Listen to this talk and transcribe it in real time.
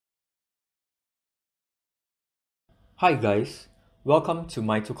Hi guys, welcome to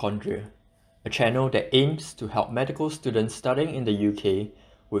Mitochondria, a channel that aims to help medical students studying in the UK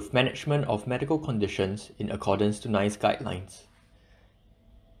with management of medical conditions in accordance to NICE guidelines.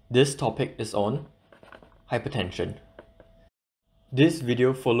 This topic is on hypertension. This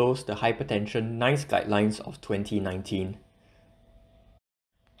video follows the Hypertension NICE guidelines of 2019.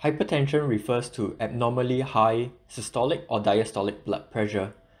 Hypertension refers to abnormally high systolic or diastolic blood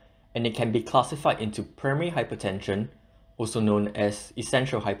pressure, and it can be classified into primary hypertension, also known as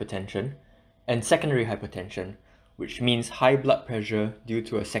essential hypertension, and secondary hypertension, which means high blood pressure due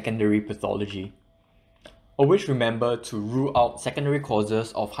to a secondary pathology. Always remember to rule out secondary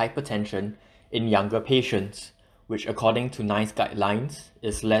causes of hypertension in younger patients, which according to NICE guidelines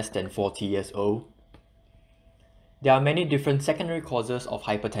is less than 40 years old. There are many different secondary causes of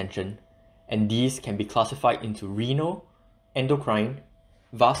hypertension, and these can be classified into renal, endocrine,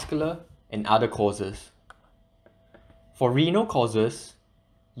 vascular, and other causes. For renal causes,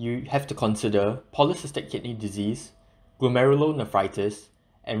 you have to consider polycystic kidney disease, glomerulonephritis,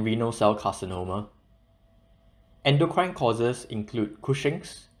 and renal cell carcinoma. Endocrine causes include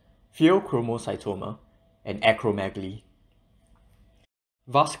Cushing's, pheochromocytoma, and acromegaly.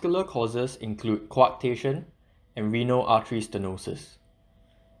 Vascular causes include coarctation and renal artery stenosis.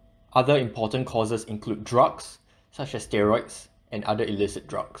 Other important causes include drugs, such as steroids and other illicit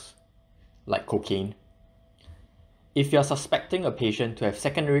drugs, like cocaine. If you are suspecting a patient to have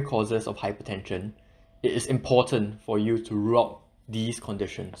secondary causes of hypertension, it is important for you to rule out these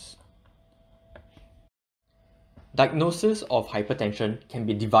conditions. Diagnosis of hypertension can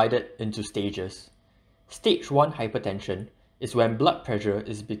be divided into stages. Stage 1 hypertension is when blood pressure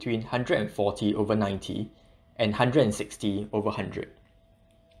is between 140/90 and 160/100.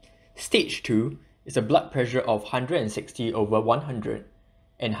 Stage 2 is a blood pressure of 160/100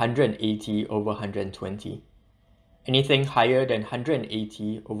 and 180/120. Anything higher than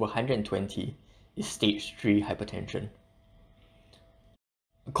 180/120 is stage 3 hypertension.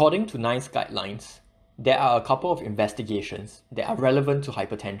 According to NICE guidelines, there are a couple of investigations that are relevant to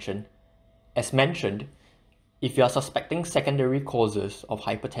hypertension. As mentioned, if you are suspecting secondary causes of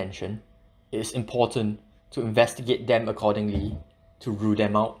hypertension, it is important to investigate them accordingly to rule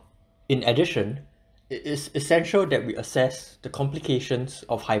them out. In addition, it is essential that we assess the complications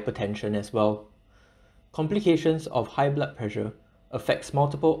of hypertension as well. Complications of high blood pressure affects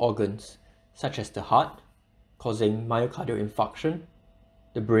multiple organs, such as the heart, causing myocardial infarction,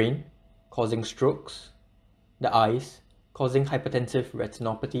 the brain, causing strokes, the eyes, causing hypertensive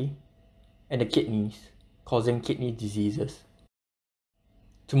retinopathy, and the kidneys, causing kidney diseases.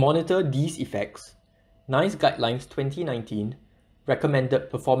 To monitor these effects, NICE Guidelines 2019 recommended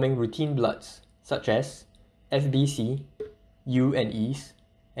performing routine bloods such as FBC, U&Es,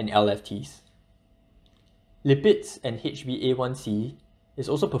 and LFTs. Lipids and HbA1c is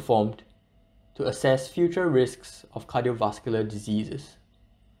also performed to assess future risks of cardiovascular diseases.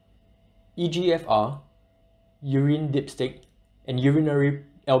 eGFR, urine dipstick, and urinary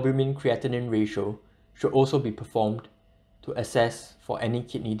albumin-creatinine ratio should also be performed to assess for any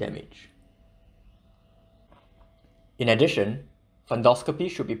kidney damage. In addition, fundoscopy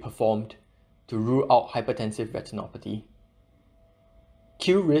should be performed to rule out hypertensive retinopathy.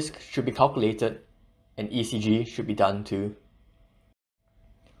 Q risk should be calculated, and ECG should be done too.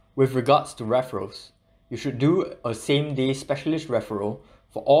 With regards to referrals, you should do a same-day specialist referral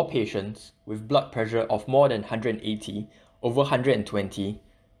for all patients with blood pressure of more than 180/120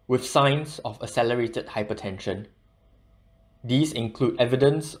 with signs of accelerated hypertension. These include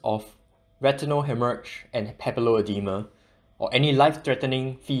evidence of retinal hemorrhage and papilloedema, or any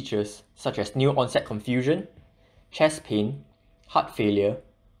life-threatening features such as new onset confusion, chest pain, heart failure,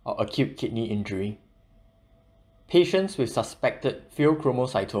 or acute kidney injury. Patients with suspected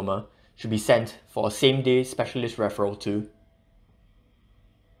pheochromocytoma should be sent for a same-day specialist referral too.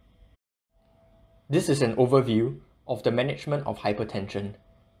 This is an overview of the management of hypertension,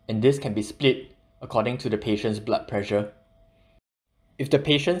 and this can be split according to the patient's blood pressure. If the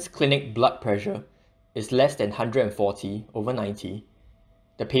patient's clinic blood pressure is less than 140/90,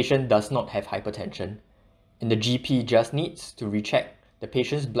 the patient does not have hypertension, and the GP just needs to recheck the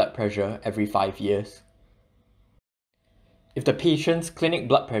patient's blood pressure every 5 years. If the patient's clinic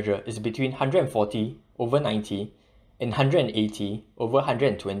blood pressure is between 140/90 and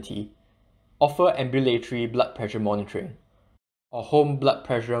 180/120, offer ambulatory blood pressure monitoring or home blood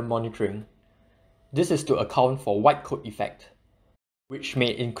pressure monitoring. This is to account for white coat effect, which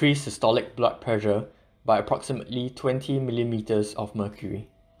may increase systolic blood pressure by approximately 20 millimeters of mercury.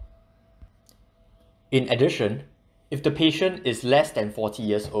 In addition, if the patient is less than 40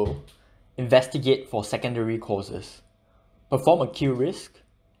 years old, investigate for secondary causes. perform a Q risk,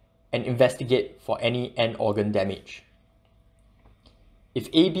 and investigate for any end organ damage. If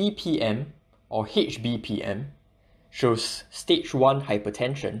ABPM or HBPM shows stage 1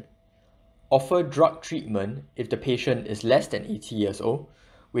 hypertension, offer drug treatment if the patient is less than 80 years old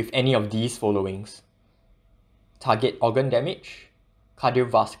with any of these followings: target organ damage,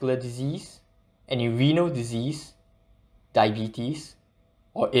 cardiovascular disease, any renal disease, diabetes,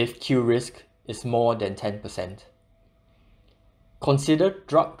 or if Q risk is more than 10%. Consider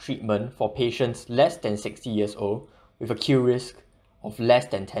drug treatment for patients less than 60 years old with a Q risk of less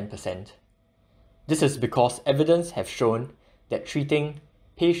than 10%. This is because evidence have shown that treating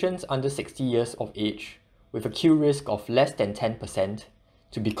patients under 60 years of age with a Q risk of less than 10%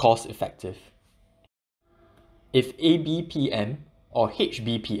 to be cost effective. If ABPM or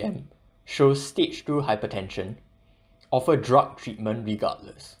HBPM shows stage 2 hypertension, offer drug treatment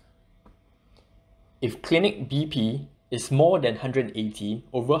regardless. If clinic BP is more than 180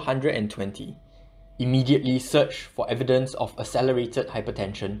 over 120, immediately search for evidence of accelerated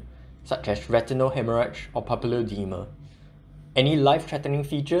hypertension, such as retinal hemorrhage or papilledema, any life-threatening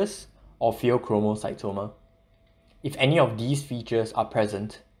features, or pheochromocytoma. If any of these features are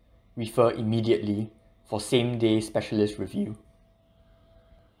present, refer immediately for same-day specialist review.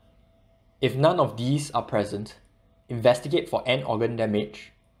 If none of these are present, investigate for end organ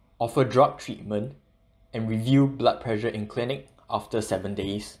damage, offer drug treatment, and review blood pressure in clinic after 7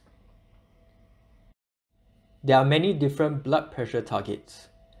 days. There are many different blood pressure targets,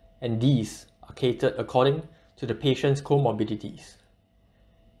 and these are catered according to the patient's comorbidities.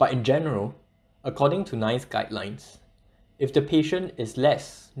 But in general, according to NICE guidelines, if the patient is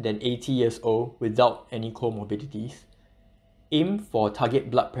less than 80 years old without any comorbidities, aim for a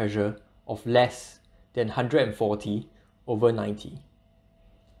target blood pressure of less than 140 over 90.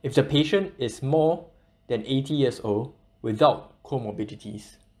 If the patient is more than 80 years old without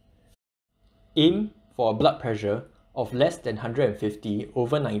comorbidities, aim for a blood pressure of less than 150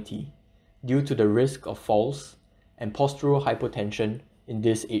 over 90 due to the risk of falls and postural hypotension in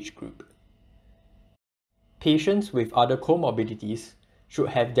this age group. Patients with other comorbidities should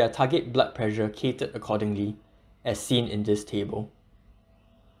have their target blood pressure catered accordingly, as seen in this table.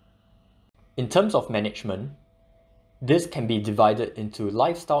 In terms of management, this can be divided into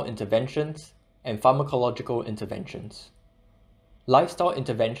lifestyle interventions and pharmacological interventions. Lifestyle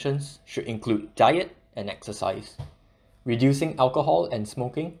interventions should include diet and exercise, reducing alcohol and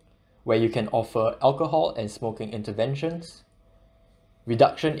smoking, where you can offer alcohol and smoking interventions,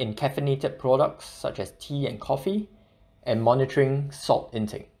 reduction in caffeinated products such as tea and coffee, and monitoring salt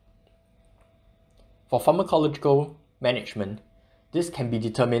intake. For pharmacological management, this can be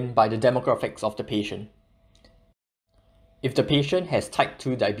determined by the demographics of the patient. If the patient has type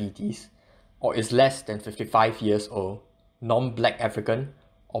 2 diabetes or is less than 55 years old, non-Black African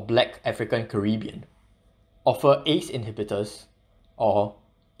or Black African Caribbean, offer ACE inhibitors or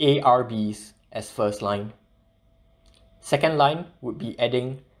ARBs as first line. Second line would be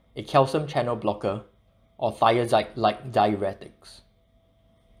adding a calcium channel blocker or thiazide-like diuretics.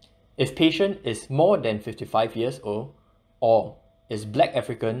 If patient is more than 55 years old or is Black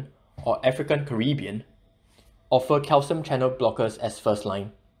African or African Caribbean, offer calcium channel blockers as first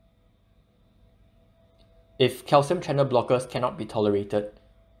line. If calcium channel blockers cannot be tolerated,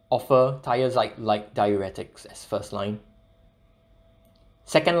 offer thiazide-like diuretics as first line.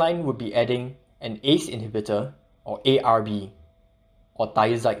 Second line would be adding an ACE inhibitor or ARB or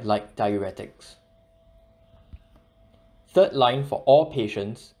thiazide-like diuretics. Third line for all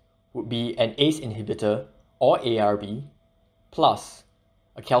patients would be an ACE inhibitor or ARB plus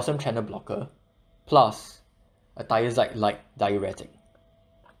a calcium channel blocker plus a thiazide-like diuretic.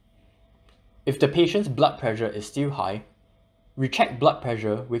 If the patient's blood pressure is still high, recheck blood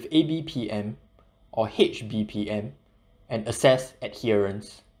pressure with ABPM or HBPM and assess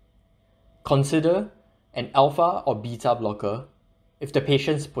adherence. Consider an alpha or beta blocker if the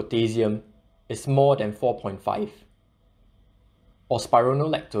patient's potassium is more than 4.5, or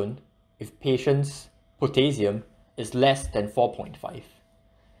spironolactone if patient's potassium is less than 4.5.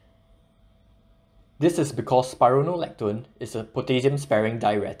 This is because spironolactone is a potassium-sparing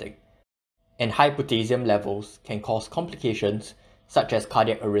diuretic, and high potassium levels can cause complications such as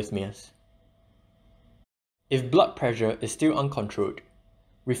cardiac arrhythmias. If blood pressure is still uncontrolled,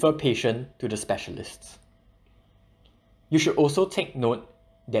 refer patient to the specialists. You should also take note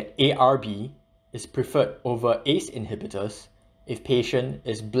that ARB is preferred over ACE inhibitors if patient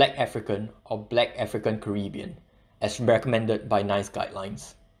is Black African or Black African Caribbean, as recommended by NICE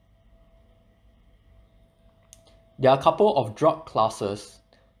guidelines. There are a couple of drug classes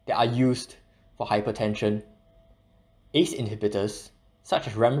that are used for hypertension. ACE inhibitors, such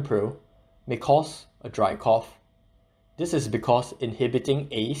as ramipril, may cause a dry cough. This is because inhibiting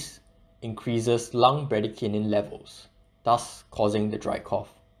ACE increases lung bradykinin levels, thus causing the dry cough.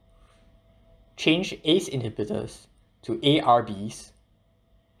 Change ACE inhibitors to ARBs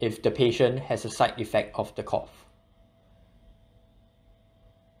if the patient has a side effect of the cough.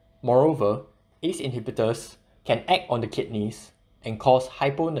 Moreover, ACE inhibitors can act on the kidneys and cause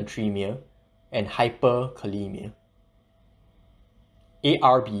hyponatremia and hyperkalemia.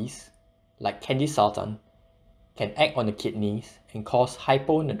 ARBs, like candesartan, can act on the kidneys and cause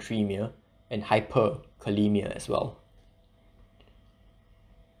hyponatremia and hyperkalemia as well.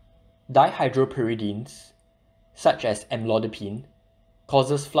 Dihydropyridines, such as amlodipine,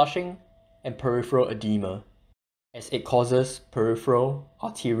 causes flushing and peripheral edema as it causes peripheral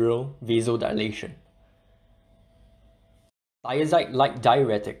arterial vasodilation. Thiazide-like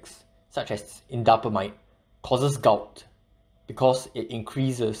diuretics, such as indapamide, causes gout because it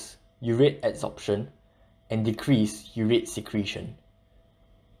increases urate adsorption and decreases urate secretion.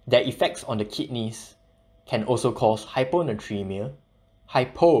 Their effects on the kidneys can also cause hyponatremia,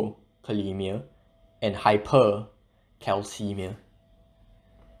 hypokalemia, and hypercalcemia.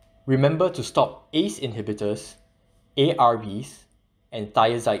 Remember to stop ACE inhibitors, ARBs, and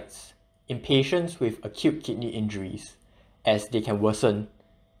thiazides in patients with acute kidney injuries, as they can worsen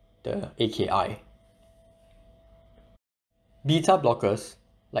the AKI. Beta blockers,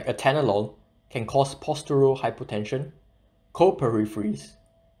 like atenolol, can cause postural hypotension, coperipheries,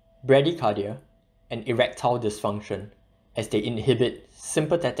 bradycardia, and erectile dysfunction, as they inhibit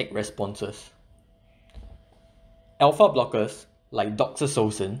sympathetic responses. Alpha blockers, like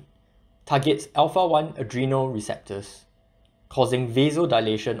doxazosin, targets alpha-1 adrenal receptors, causing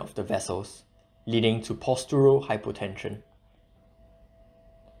vasodilation of the vessels, leading to postural hypotension.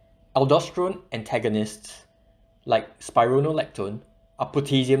 Aldosterone antagonists, like spironolactone, are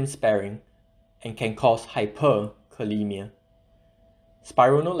potassium-sparing and can cause hyperkalemia.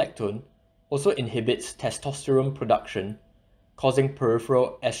 Spironolactone also inhibits testosterone production, causing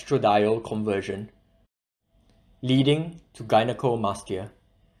peripheral estradiol conversion, leading to gynecomastia.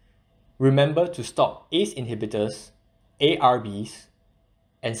 Remember to stop ACE inhibitors, ARBs,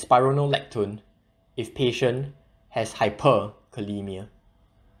 and spironolactone if patient has hyperkalemia.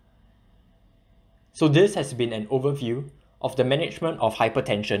 So this has been an overview of the management of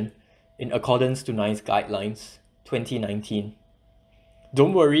hypertension in accordance to NICE Guidelines 2019.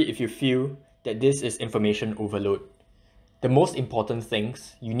 Don't worry if you feel that this is information overload. The most important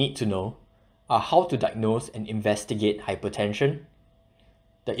things you need to know are how to diagnose and investigate hypertension,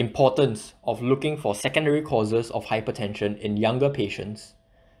 the importance of looking for secondary causes of hypertension in younger patients,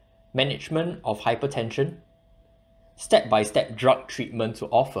 management of hypertension, step-by-step drug treatment to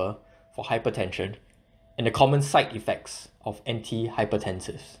offer for hypertension, and the common side effects of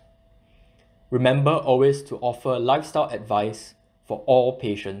anti-hypertensives. Remember always to offer lifestyle advice for all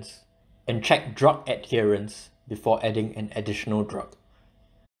patients and check drug adherence before adding an additional drug.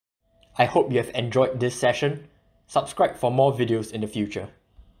 I hope you have enjoyed this session. Subscribe for more videos in the future.